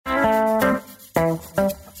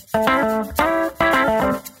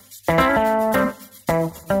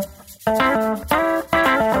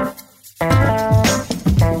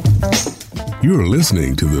You're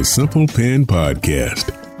listening to the Simple Pen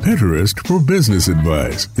Podcast, Pinterest for business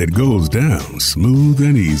advice that goes down smooth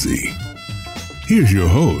and easy. Here's your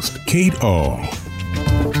host, Kate Ahl.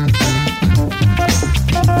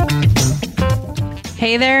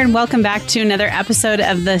 Hey there, and welcome back to another episode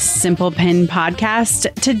of the Simple Pen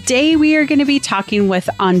Podcast. Today, we are going to be talking with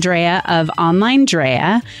Andrea of Online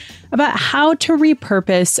Drea about how to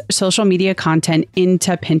repurpose social media content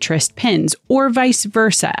into Pinterest pins or vice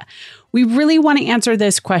versa. We really want to answer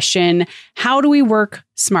this question: how do we work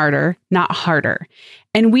smarter, not harder?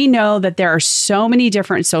 And we know that there are so many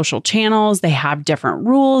different social channels. They have different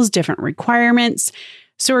rules, different requirements.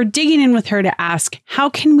 So we're digging in with her to ask, how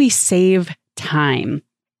can we save time?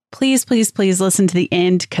 Please, please, please listen to the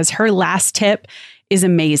end, because her last tip is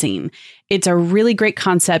amazing. It's a really great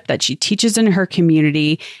concept that she teaches in her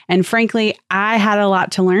community. And frankly, I had a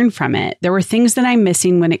lot to learn from it. There were things that I'm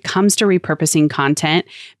missing when it comes to repurposing content,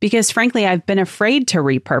 because frankly, I've been afraid to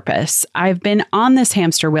repurpose. I've been on this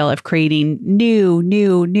hamster wheel of creating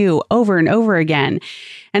new over and over again.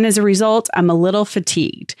 And as a result, I'm a little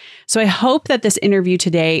fatigued. So I hope that this interview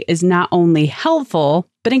today is not only helpful,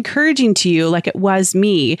 but encouraging to you, like it was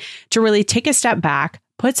me, to really take a step back,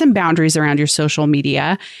 put some boundaries around your social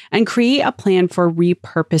media, and create a plan for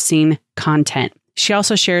repurposing content. She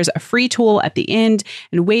also shares a free tool at the end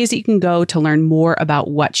and ways that you can go to learn more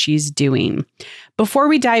about what she's doing. Before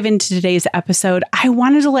we dive into today's episode, I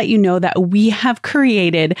wanted to let you know that we have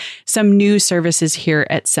created some new services here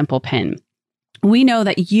at Simple Pen. We know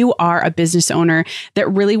that you are a business owner that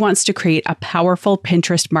really wants to create a powerful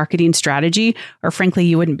Pinterest marketing strategy, or frankly,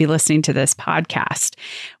 you wouldn't be listening to this podcast.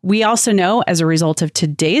 We also know, as a result of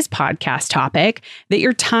today's podcast topic, that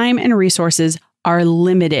your time and resources are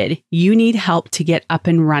limited. You need help to get up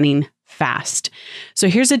and running fast. So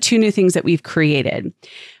here's the two new things that we've created.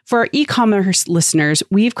 For our e-commerce listeners,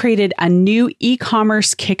 we've created a new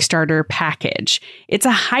e-commerce Kickstarter package. It's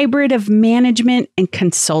a hybrid of management and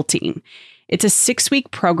consulting. It's a 6-week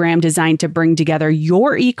program designed to bring together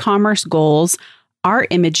your e-commerce goals, our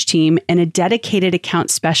image team, and a dedicated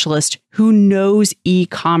account specialist who knows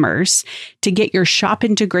e-commerce to get your shop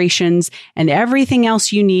integrations and everything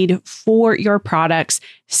else you need for your products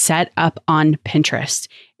set up on Pinterest.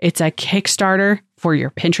 It's a Kickstarter for your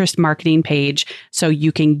Pinterest marketing page so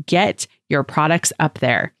you can get your products up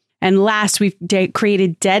there. And last, we've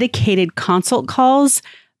created dedicated consult calls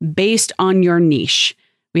based on your niche.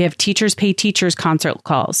 We have teachers pay teachers consult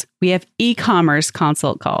calls. We have e-commerce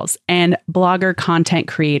consult calls and blogger content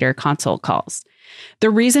creator consult calls. The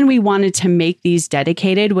reason we wanted to make these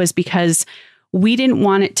dedicated was because we didn't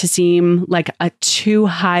want it to seem like a too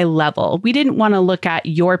high level. We didn't want to look at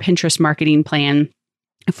your Pinterest marketing plan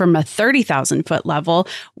from a 30,000 foot level.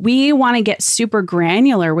 We want to get super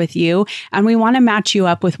granular with you, and we want to match you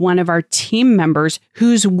up with one of our team members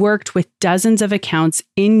who's worked with dozens of accounts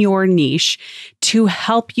in your niche to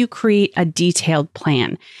help you create a detailed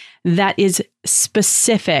plan that is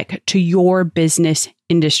specific to your business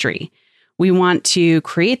industry. We want to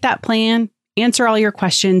create that plan, answer all your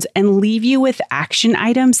questions, and leave you with action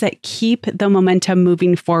items that keep the momentum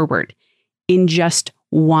moving forward in just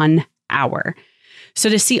 1 hour. So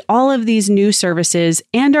to see all of these new services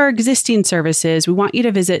and our existing services, we want you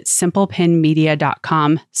to visit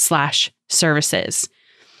simplepenmedia.com/services.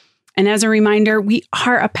 And as a reminder, we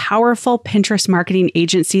are a powerful Pinterest marketing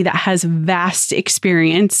agency that has vast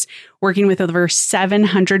experience working with over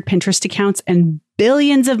 700 Pinterest accounts and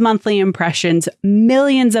billions of monthly impressions,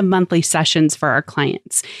 millions of monthly sessions for our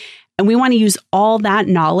clients. And we want to use all that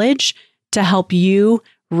knowledge to help you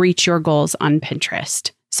reach your goals on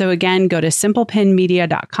Pinterest. So again, go to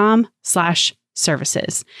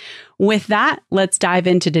simplepenmedia.com/services. With that, let's dive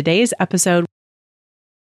into today's episode.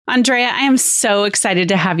 Andrea, I am so excited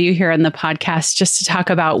to have you here on the podcast just to talk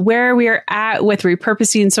about where we are at with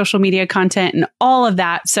repurposing social media content and all of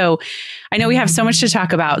that. So I know we have so much to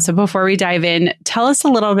talk about. So before we dive in, tell us a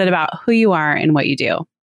little bit about who you are and what you do.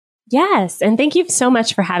 Yes. And thank you so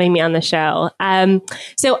much for having me on the show.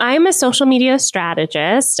 So I'm a social media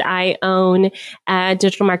strategist. I own a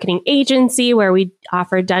digital marketing agency where we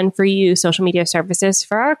offer done-for-you social media services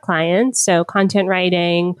for our clients. So content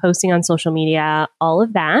writing, posting on social media, all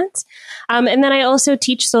of that. And then I also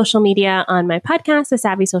teach social media on my podcast, the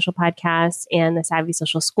Savvy Social Podcast and the Savvy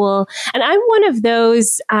Social School. And I'm one of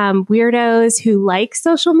those weirdos who like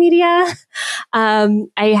social media. I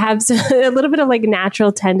have a little bit of like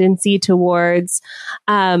natural tendency towards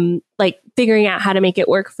like figuring out how to make it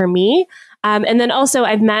work for me. And then also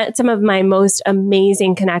I've met some of my most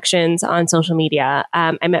amazing connections on social media.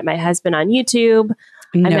 I met my husband on YouTube.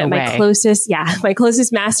 I met my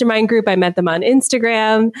closest mastermind group. I met them on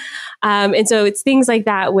Instagram. And so it's things like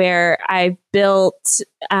that where I've built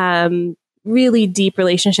really deep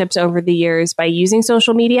relationships over the years by using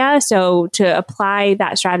social media. So to apply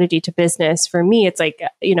that strategy to business, for me, it's like,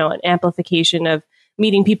 an amplification of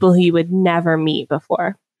meeting people who you would never meet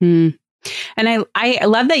before. Mm. And I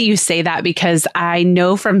love that you say that, because I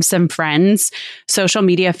know from some friends, social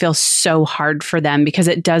media feels so hard for them because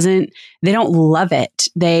they don't love it.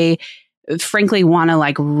 They frankly want to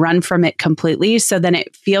like run from it completely. So then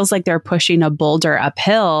it feels like they're pushing a boulder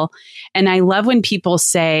uphill. And I love when people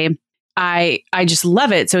say, I just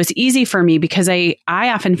love it. So it's easy for me, because I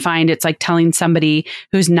often find it's like telling somebody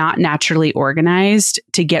who's not naturally organized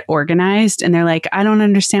to get organized. And they're like, I don't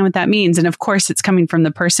understand what that means. And of course, it's coming from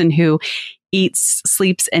the person who eats,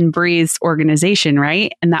 sleeps, and breathes organization,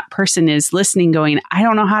 right? And that person is listening going, I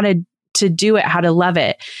don't know how to do it, how to love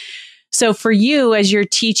it. So for you, as you're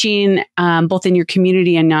teaching both in your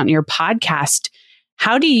community and on your podcast,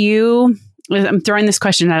 how do you... I'm throwing this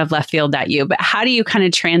question out of left field at you, but how do you kind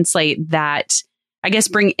of translate that, I guess,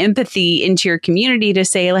 bring empathy into your community to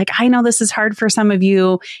say, like, I know this is hard for some of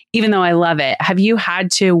you, even though I love it. Have you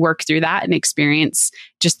had to work through that and experience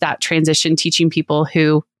just that transition teaching people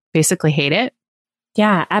who basically hate it?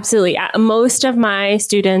 Yeah, absolutely. Most of my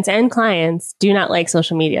students and clients do not like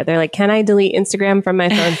social media. They're like, can I delete Instagram from my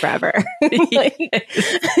phone forever?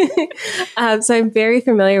 So I'm very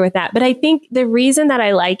familiar with that. But I think the reason that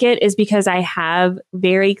I like it is because I have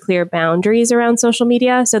very clear boundaries around social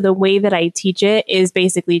media. So the way that I teach it is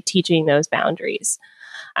basically teaching those boundaries.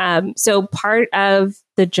 So part of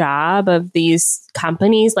the job of these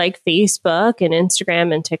companies like Facebook and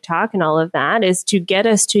Instagram and TikTok and all of that is to get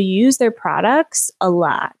us to use their products a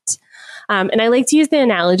lot. And I like to use the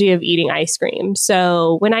analogy of eating ice cream.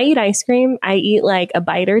 So when I eat ice cream, I eat like a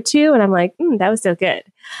bite or two and I'm like, that was so good.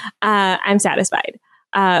 I'm satisfied.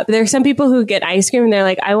 But there are some people who get ice cream and they're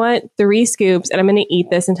like, I want 3 scoops and I'm going to eat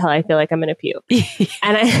this until I feel like I'm going to puke.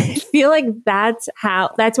 And I feel like that's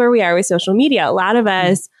where we are with social media. A lot of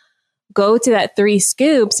us go to that 3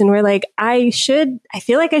 scoops and we're like, I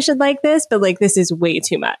feel like I should like this, but like, this is way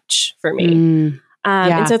too much for me.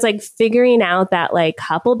 And so it's like figuring out that like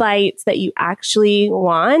couple bites that you actually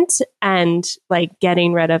want and like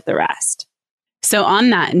getting rid of the rest. So on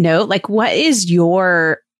that note, like, what is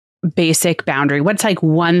your basic boundary? What's like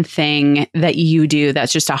one thing that you do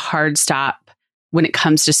that's just a hard stop when it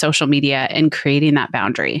comes to social media and creating that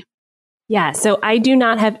boundary? Yeah. So I do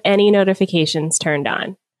not have any notifications turned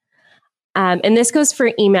on. And this goes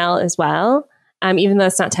for email as well. Even though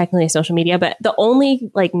it's not technically social media, but the only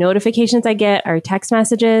like notifications I get are text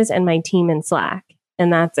messages and my team in Slack.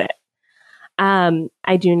 And that's it.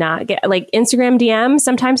 I do not get like Instagram DMs.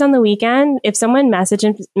 Sometimes on the weekend, if someone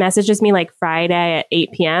messages me like Friday at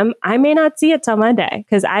 8 p.m., I may not see it till Monday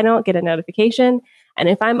because I don't get a notification. And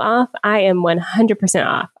if I'm off, I am 100%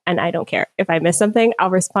 off and I don't care. If I miss something, I'll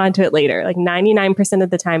respond to it later. Like 99% of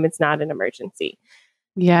the time, it's not an emergency.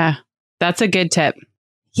 Yeah, that's a good tip.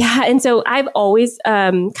 Yeah. And so I've always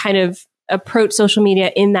kind of approached social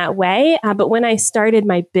media in that way. But when I started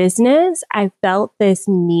my business, I felt this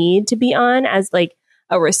need to be on as like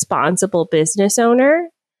a responsible business owner.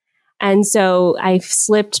 And so I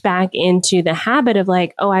slipped back into the habit of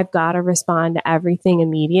like, oh, I've got to respond to everything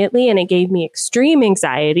immediately. And it gave me extreme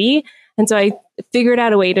anxiety. And so I figured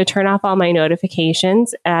out a way to turn off all my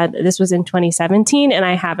notifications. This was in 2017 and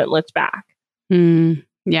I haven't looked back.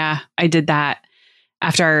 Yeah, I did that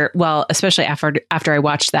especially after I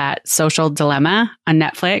watched that Social Dilemma on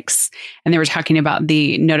Netflix, and they were talking about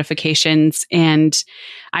the notifications, and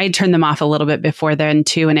I had turned them off a little bit before then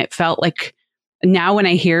too. And it felt like now when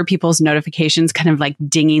I hear people's notifications kind of like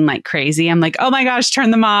dinging like crazy, I'm like, oh my gosh, turn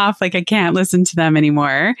them off. Like I can't listen to them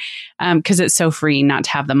anymore because it's so free not to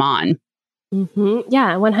have them on. Mm-hmm.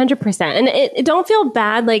 Yeah, 100%. And it don't feel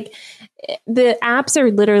bad. Like the apps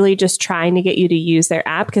are literally just trying to get you to use their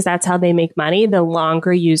app because that's how they make money. The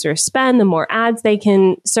longer users spend, the more ads they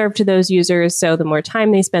can serve to those users. So the more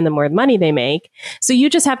time they spend, the more money they make. So you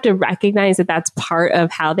just have to recognize that that's part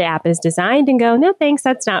of how the app is designed and go, no, thanks,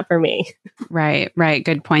 that's not for me. Right.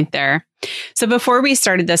 Good point there. So before we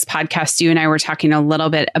started this podcast, you and I were talking a little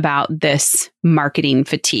bit about this marketing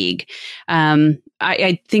fatigue.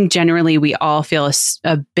 I think generally we all feel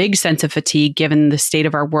a big sense of fatigue given the state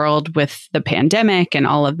of our world with the pandemic and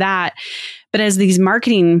all of that. But as these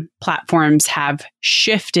marketing platforms have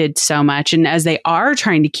shifted so much, and as they are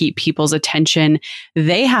trying to keep people's attention,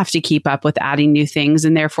 they have to keep up with adding new things.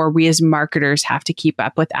 And therefore, we as marketers have to keep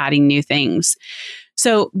up with adding new things.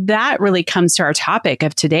 So that really comes to our topic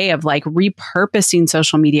of today of like repurposing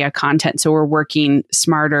social media content. So we're working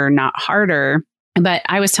smarter, not harder. But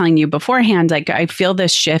I was telling you beforehand, like I feel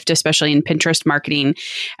this shift, especially in Pinterest marketing,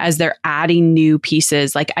 as they're adding new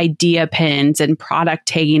pieces like idea pins and product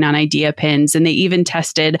tagging on idea pins. And they even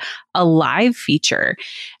tested a live feature.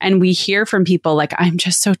 And we hear from people like, I'm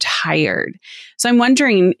just so tired. So I'm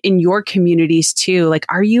wondering in your communities too, like,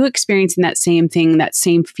 are you experiencing that same thing, that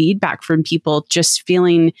same feedback from people just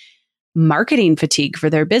feeling marketing fatigue for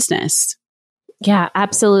their business? Yeah,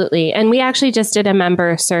 absolutely. And we actually just did a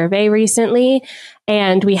member survey recently,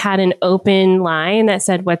 and we had an open line that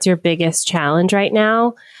said, what's your biggest challenge right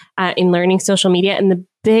now in learning social media? And the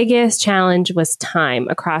biggest challenge was time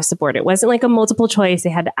across the board. It wasn't like a multiple choice. They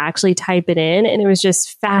had to actually type it in. And it was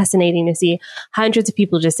just fascinating to see hundreds of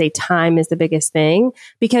people just say time is the biggest thing,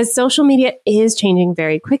 because social media is changing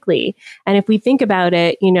very quickly. And if we think about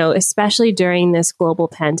it, especially during this global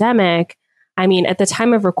pandemic, I mean, at the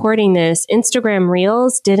time of recording this, Instagram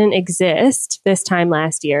Reels didn't exist this time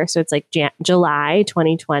last year. So it's like July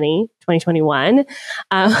 2021.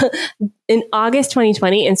 In August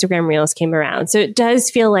 2020, Instagram Reels came around. So it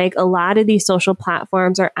does feel like a lot of these social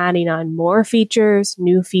platforms are adding on more features,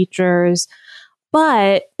 new features,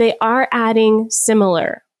 but they are adding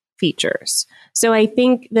similar features. So I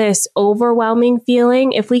think this overwhelming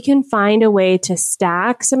feeling, if we can find a way to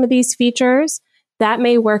stack some of these features, that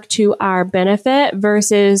may work to our benefit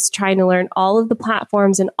versus trying to learn all of the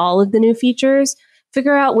platforms and all of the new features.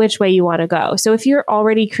 Figure out which way you want to go. So if you're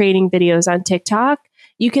already creating videos on TikTok,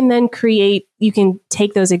 you can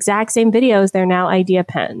take those exact same videos. They're now idea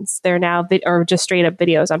pens. They're now, or just straight up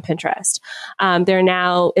videos on Pinterest. They're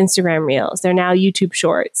now Instagram Reels. They're now YouTube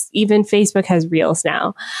Shorts. Even Facebook has Reels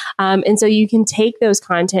now. And so you can take those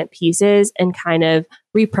content pieces and kind of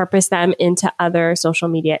repurpose them into other social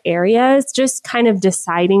media areas, just kind of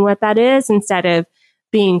deciding what that is instead of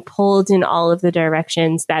being pulled in all of the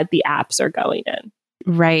directions that the apps are going in.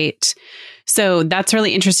 Right. So that's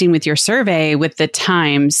really interesting with your survey with the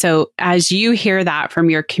time. So as you hear that from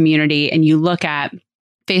your community and you look at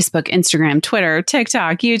Facebook, Instagram, Twitter,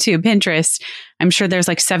 TikTok, YouTube, Pinterest, I'm sure there's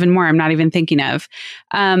like 7 more I'm not even thinking of.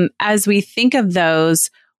 As we think of those,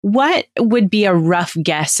 what would be a rough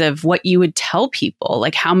guess of what you would tell people,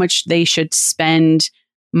 like how much they should spend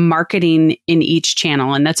marketing in each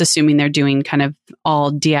channel? And that's assuming they're doing kind of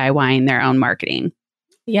all DIYing their own marketing.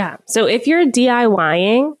 Yeah. So if you're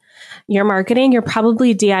DIYing your marketing, you're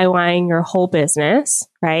probably DIYing your whole business,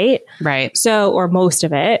 right? Right. So, or most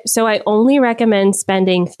of it. So I only recommend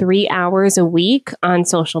spending 3 hours a week on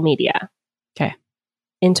social media. Okay.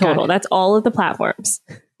 In total. That's all of the platforms.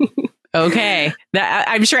 Okay.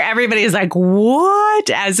 I'm sure everybody is like, what?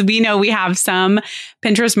 As we know, we have some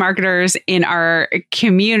Pinterest marketers in our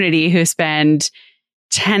community who spend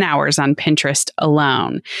 10 hours on Pinterest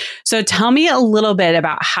alone. So tell me a little bit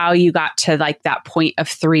about how you got to like that point of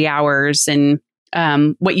 3 hours and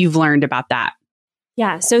what you've learned about that.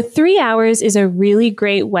 Yeah. So 3 hours is a really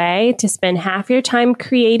great way to spend half your time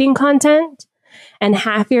creating content and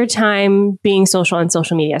half your time being social on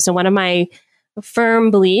social media. So one of my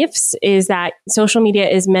firm beliefs is that social media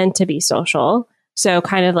is meant to be social. So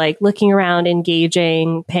kind of like looking around,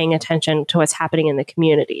 engaging, paying attention to what's happening in the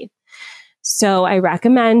community. So I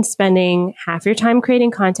recommend spending half your time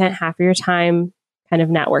creating content, half your time kind of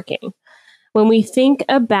networking. When we think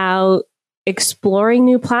about exploring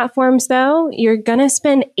new platforms, though, you're going to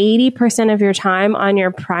spend 80% of your time on your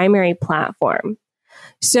primary platform.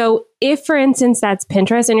 So if, for instance, that's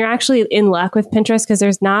Pinterest, and you're actually in luck with Pinterest because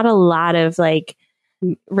there's not a lot of like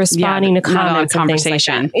responding to comments and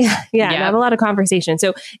conversation. Things like that. Not a lot of conversation.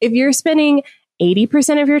 So if you're spending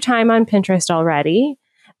 80% of your time on Pinterest already,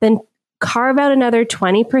 then carve out another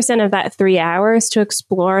 20% of that 3 hours to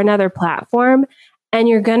explore another platform, and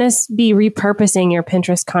you're going to be repurposing your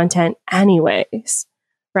Pinterest content anyways,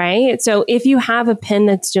 right? So if you have a pin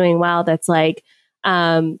that's doing well, that's like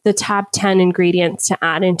the top 10 ingredients to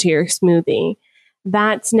add into your smoothie,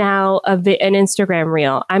 that's now an Instagram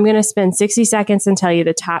reel. I'm going to spend 60 seconds and tell you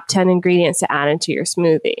the top 10 ingredients to add into your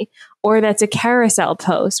smoothie. Or that's a carousel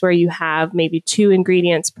post where you have maybe 2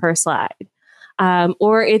 ingredients per slide.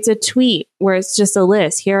 Or it's a tweet where it's just a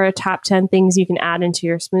list. Here are top 10 things you can add into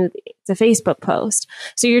your smoothie. It's a Facebook post.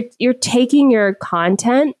 So you're taking your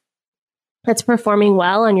content that's performing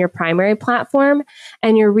well on your primary platform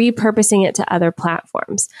and you're repurposing it to other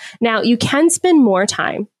platforms. Now, you can spend more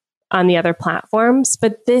time on the other platforms,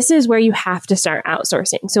 but this is where you have to start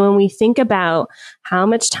outsourcing. So when we think about how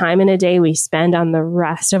much time in a day we spend on the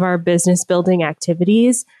rest of our business building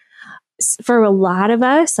activities, for a lot of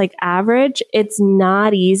us, like average, it's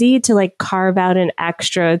not easy to like carve out an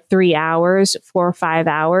extra 3 hours, 4 or 5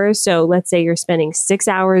 hours. So let's say you're spending 6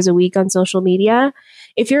 hours a week on social media.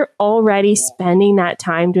 If you're already spending that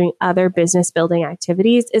time doing other business building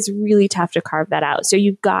activities, it's really tough to carve that out. So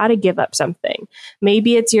you've got to give up something.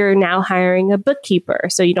 Maybe it's you're now hiring a bookkeeper,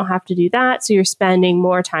 so you don't have to do that. So you're spending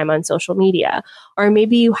more time on social media. Or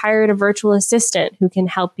maybe you hired a virtual assistant who can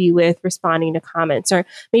help you with responding to comments. Or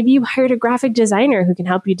maybe you hired a graphic designer who can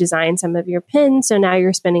help you design some of your pins. So now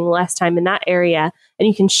you're spending less time in that area and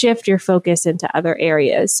you can shift your focus into other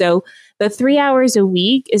areas. So the 3 hours a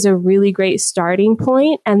week is a really great starting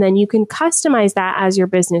point. And then you can customize that as your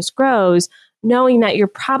business grows, knowing that you're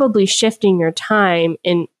probably shifting your time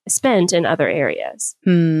spent in other areas.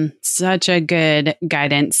 Such a good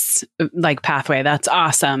guidance, like pathway. That's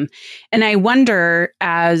awesome. And I wonder,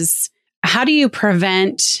 how do you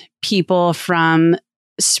prevent people from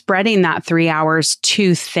spreading that 3 hours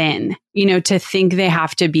too thin, to think they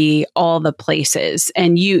have to be all the places?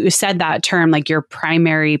 And you said that term, like your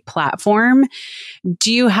primary platform.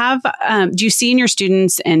 Do you see in your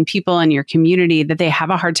students and people in your community that they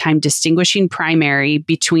have a hard time distinguishing primary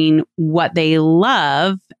between what they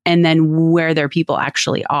love and then where their people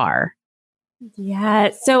actually are?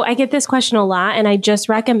 Yeah. So I get this question a lot, and I just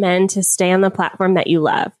recommend to stay on the platform that you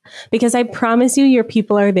love, because I promise you, your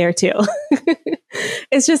people are there too.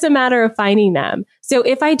 It's just a matter of finding them. So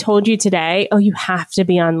if I told you today, oh, you have to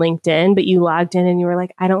be on LinkedIn, but you logged in and you were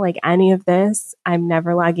like, I don't like any of this, I'm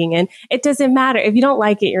never logging in. It doesn't matter. If you don't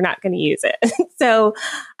like it, you're not going to use it. So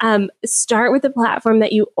start with the platform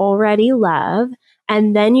that you already love.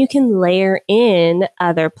 And then you can layer in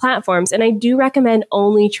other platforms. And I do recommend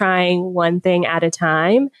only trying one thing at a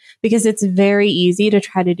time, because it's very easy to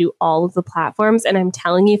try to do all of the platforms. And I'm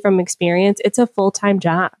telling you from experience, it's a full-time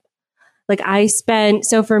job.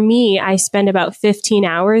 For me, I spend about 15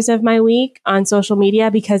 hours of my week on social media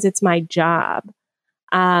because it's my job.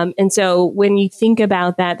 And so when you think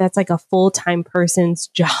about that, that's like a full-time person's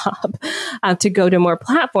job to go to more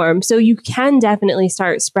platforms. So you can definitely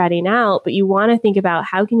start spreading out, but you want to think about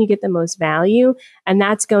how can you get the most value? And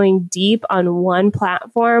that's going deep on one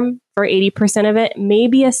platform for 80% of it,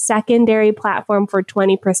 maybe a secondary platform for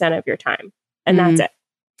 20% of your time. And that's it.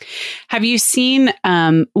 Have you seen,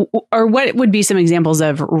 or what would be some examples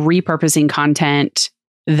of repurposing content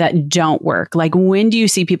that don't work? Like, when do you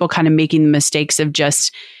see people kind of making the mistakes of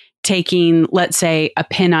just taking, let's say, a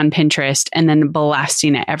pin on Pinterest and then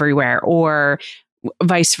blasting it everywhere, or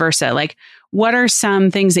vice versa? Like, what are some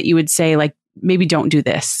things that you would say, like, maybe don't do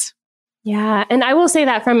this? Yeah. And I will say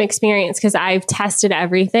that from experience, because I've tested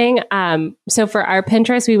everything. So for our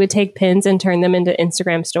Pinterest, we would take pins and turn them into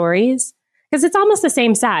Instagram stories, because it's almost the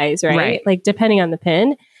same size, right? Like, depending on the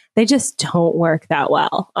pin. They just don't work that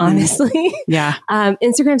well, honestly. Yeah.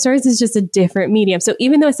 Instagram stories is just a different medium. So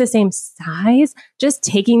even though it's the same size, just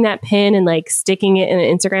taking that pin and like sticking it in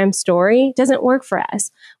an Instagram story doesn't work for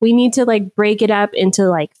us. We need to like break it up into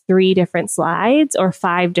like 3 different slides or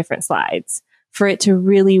 5 different slides for it to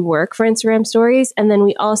really work for Instagram stories. And then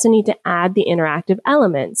we also need to add the interactive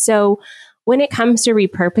element. So when it comes to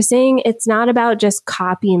repurposing, it's not about just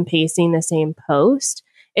copy and pasting the same post.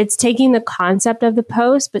 It's taking the concept of the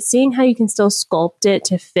post, but seeing how you can still sculpt it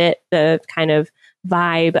to fit the kind of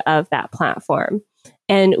vibe of that platform.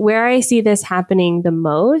 And where I see this happening the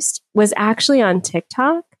most was actually on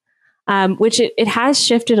TikTok, which it has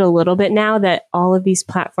shifted a little bit now that all of these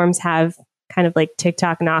platforms have kind of like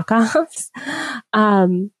TikTok knockoffs.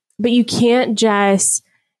 But you can't just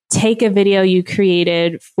take a video you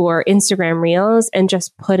created for Instagram Reels and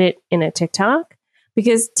just put it in a TikTok.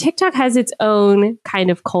 Because TikTok has its own kind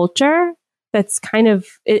of culture that's kind of,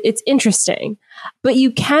 it's interesting. But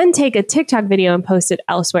you can take a TikTok video and post it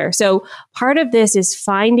elsewhere. So part of this is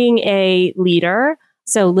finding a leader.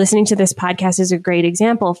 So listening to this podcast is a great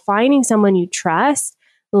example. Finding someone you trust,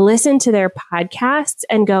 listen to their podcasts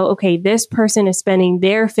and go, okay, this person is spending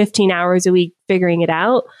their 15 hours a week figuring it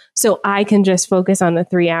out. So I can just focus on the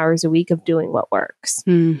 3 hours a week of doing what works.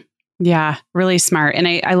 Yeah, really smart. And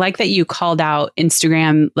I like that you called out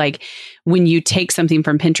Instagram. Like, when you take something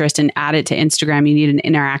from Pinterest and add it to Instagram, you need an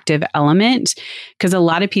interactive element, because a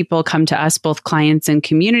lot of people come to us, both clients and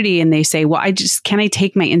community, and they say, well, can I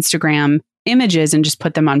take my Instagram images and just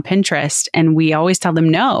put them on Pinterest. And we always tell them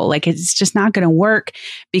no, like it's just not going to work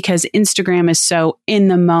because Instagram is so in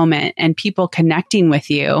the moment and people connecting with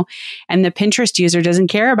you. And the Pinterest user doesn't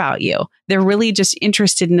care about you. They're really just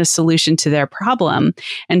interested in a solution to their problem.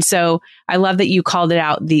 And so I love that you called it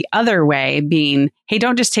out the other way, being, hey,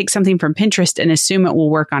 don't just take something from Pinterest and assume it will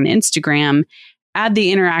work on Instagram. Add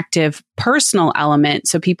the interactive personal element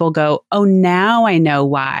so people go, oh, now I know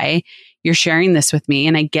why you're sharing this with me.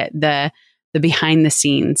 And I get the behind the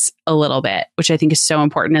scenes a little bit, which I think is so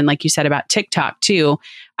important. And like you said about TikTok too,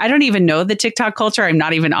 I don't even know the TikTok culture. I'm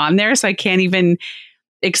not even on there, so I can't even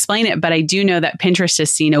explain it. But I do know that Pinterest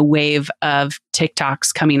has seen a wave of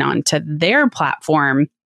TikToks coming onto their platform,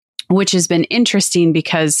 which has been interesting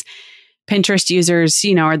because Pinterest users,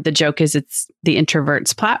 the joke is it's the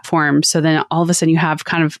introverts platform. So then all of a sudden you have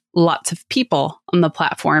kind of lots of people on the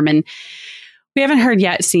platform, and we haven't heard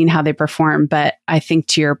yet seen how they perform, but I think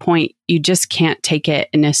to your point, you just can't take it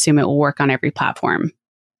and assume it will work on every platform.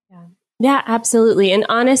 Yeah, absolutely. And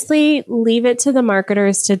honestly, leave it to the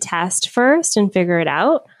marketers to test first and figure it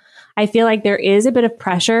out. I feel like there is a bit of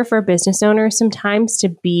pressure for business owners sometimes to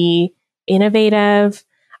be innovative.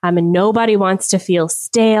 And nobody wants to feel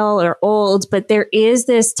stale or old, but there is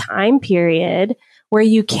this time period where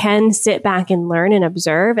you can sit back and learn and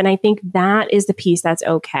observe. And I think that is the piece that's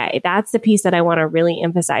okay. That's the piece that I want to really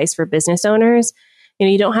emphasize for business owners.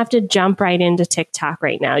 You don't have to jump right into TikTok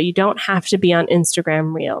right now. You don't have to be on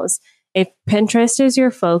Instagram Reels. If Pinterest is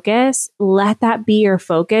your focus, let that be your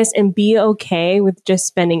focus and be okay with just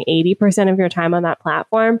spending 80% of your time on that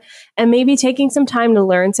platform and maybe taking some time to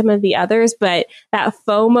learn some of the others. But that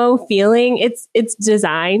FOMO feeling, it's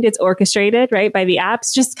designed, it's orchestrated, right, by the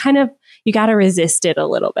apps, just kind of, you got to resist it a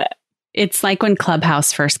little bit. It's like when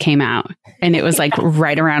Clubhouse first came out and it was like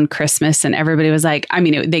right around Christmas and everybody was like,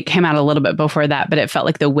 they came out a little bit before that, but it felt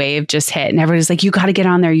like the wave just hit and everybody's like, you got to get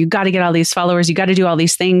on there. You got to get all these followers. You got to do all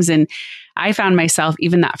these things. And I found myself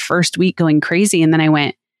even that first week going crazy. And then I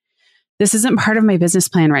went, this isn't part of my business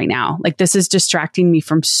plan right now. Like this is distracting me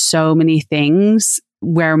from so many things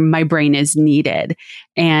where my brain is needed.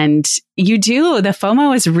 And the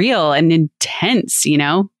FOMO is real and intense,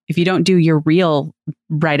 if you don't do your reel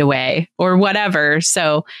right away or whatever.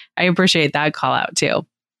 So I appreciate that call out too.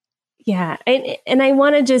 Yeah. And I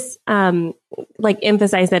want to just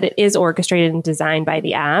emphasize that it is orchestrated and designed by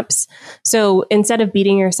the apps. So instead of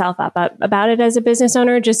beating yourself up about it as a business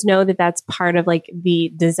owner, just know that that's part of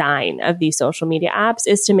the design of these social media apps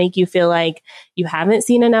is to make you feel like you haven't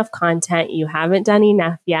seen enough content, you haven't done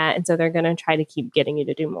enough yet. And so they're going to try to keep getting you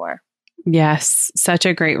to do more. Yes, such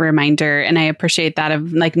a great reminder. And I appreciate that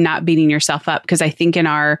of not beating yourself up, because I think in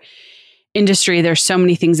our industry, there's so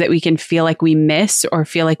many things that we can feel like we miss or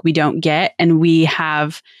feel like we don't get. And we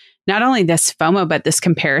have not only this FOMO, but this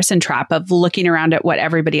comparison trap of looking around at what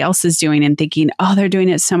everybody else is doing and thinking, oh, they're doing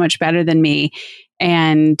it so much better than me.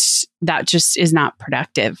 And that just is not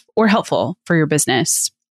productive or helpful for your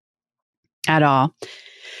business at all.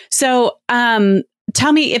 So,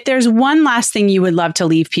 tell me if there's one last thing you would love to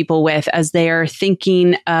leave people with as they are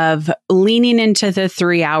thinking of leaning into the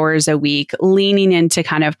 3 hours a week, leaning into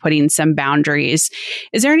kind of putting some boundaries.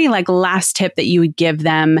 Is there any last tip that you would give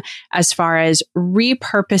them as far as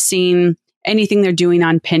repurposing anything they're doing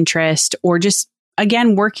on Pinterest or just,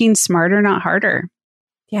 again, working smarter, not harder?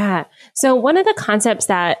 Yeah. So one of the concepts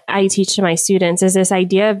that I teach to my students is this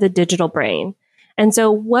idea of the digital brain. And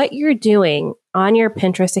so what you're doing on your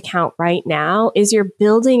Pinterest account right now is you're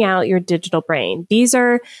building out your digital brain. These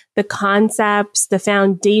are the concepts, the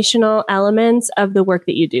foundational elements of the work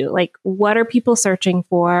that you do. Like, what are people searching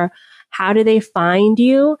for? How do they find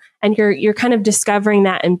you? And you're kind of discovering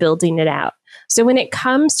that and building it out. So when it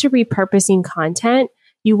comes to repurposing content,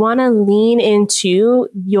 you want to lean into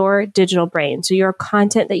your digital brain. So your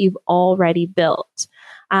content that you've already built.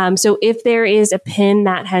 So if there is a pin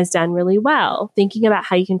that has done really well, thinking about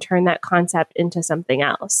how you can turn that concept into something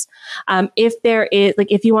else. If there is,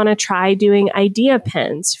 if you want to try doing idea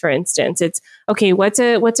pins, for instance, it's, okay, what's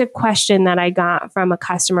a question that I got from a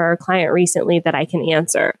customer or client recently that I can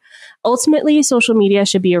answer? Ultimately, social media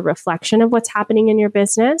should be a reflection of what's happening in your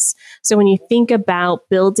business. So when you think about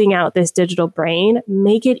building out this digital brain,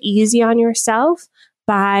 make it easy on yourself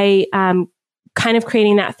by, kind of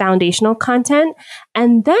creating that foundational content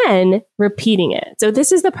and then repeating it. So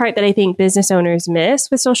this is the part that I think business owners miss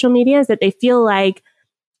with social media, is that they feel like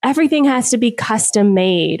everything has to be custom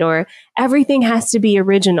made or everything has to be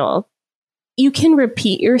original. You can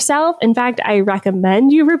repeat yourself. In fact, I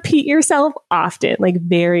recommend you repeat yourself often,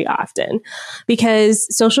 very often, because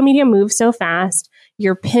social media moves so fast.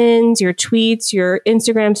 your pins, your tweets, your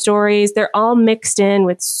Instagram stories, they're all mixed in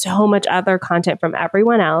with so much other content from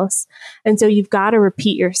everyone else. And so you've got to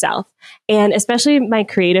repeat yourself. And especially my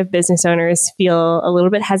creative business owners feel a little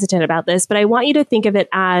bit hesitant about this, but I want you to think of it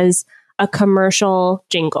as a commercial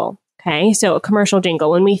jingle. Okay. So a commercial jingle.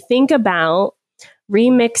 When we think about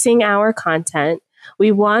remixing our content,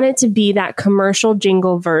 we want it to be that commercial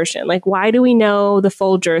jingle version. Like, why do we know the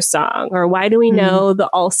Folgers song? Or why do we know the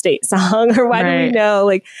Allstate song? Or why do we know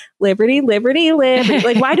like Liberty, Liberty, Liberty?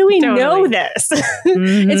 Like, why do we know this?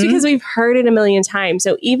 It's because we've heard it a million times.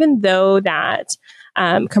 So even though that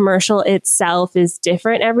commercial itself is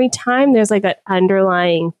different every time, there's like an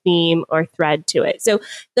underlying theme or thread to it. So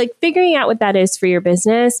like figuring out what that is for your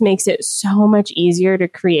business makes it so much easier to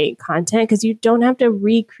create content because you don't have to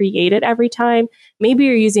recreate it every time. Maybe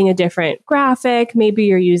you're using a different graphic, maybe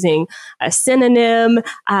you're using a synonym,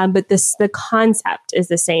 but the concept is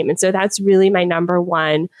the same. And so that's really my number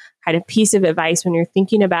one kind of piece of advice when you're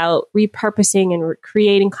thinking about repurposing and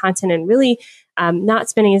creating content and really not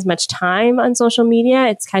spending as much time on social media.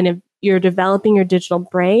 It's kind of you're developing your digital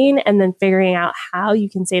brain and then figuring out how you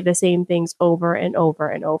can say the same things over and over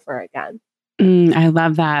and over again. I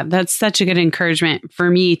love that. That's such a good encouragement for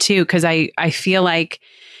me too, because I feel like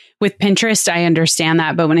with Pinterest, I understand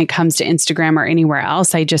that. But when it comes to Instagram or anywhere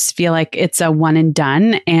else, I just feel like it's a one and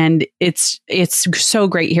done. And it's so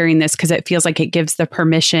great hearing this because it feels like it gives the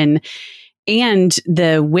permission and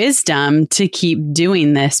the wisdom to keep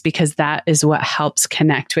doing this because that is what helps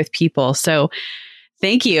connect with people. So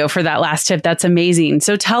thank you for that last tip. That's amazing.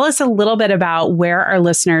 So tell us a little bit about where our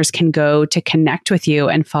listeners can go to connect with you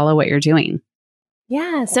and follow what you're doing.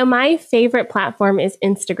 Yeah. So my favorite platform is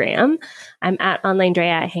Instagram. I'm at Online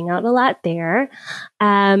Drea. I hang out a lot there.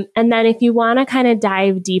 And then if you want to kind of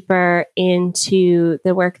dive deeper into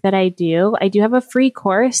the work that I do have a free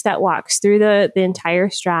course that walks through the entire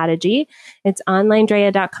strategy. It's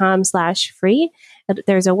onlinedrea.com/free.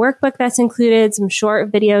 There's a workbook that's included, some short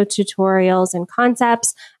video tutorials and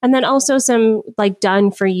concepts, and then also some like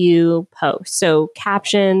done for you posts. So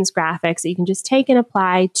captions, graphics that you can just take and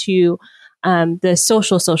apply to the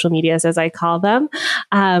social medias, as I call them,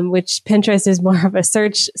 which Pinterest is more of a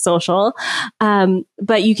search social.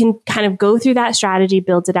 But you can kind of go through that strategy,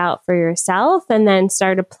 build it out for yourself, and then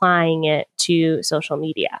start applying it to social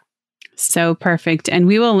media. So perfect. And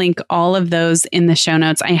we will link all of those in the show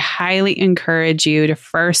notes. I highly encourage you to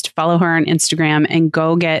first follow her on Instagram and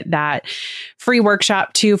go get that free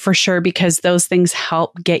workshop too, for sure, because those things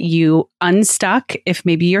help get you unstuck if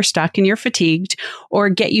maybe you're stuck and you're fatigued, or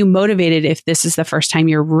get you motivated if this is the first time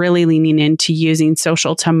you're really leaning into using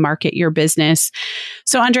social to market your business.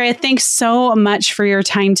 So Andrea, thanks so much for your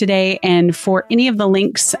time today. And for any of the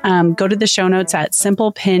links, go to the show notes at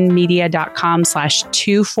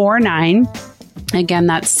simplepinmedia.com/249. Again,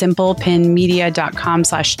 that's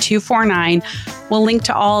simplepinmedia.com/249. We'll link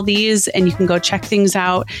to all these and you can go check things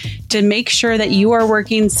out to make sure that you are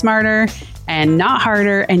working smarter and not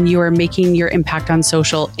harder, and you are making your impact on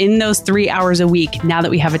social in those 3 hours a week now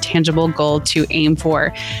that we have a tangible goal to aim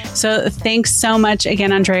for. So thanks so much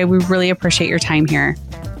again, Andrea. We really appreciate your time here.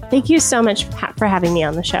 Thank you so much for having me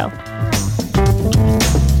on the show.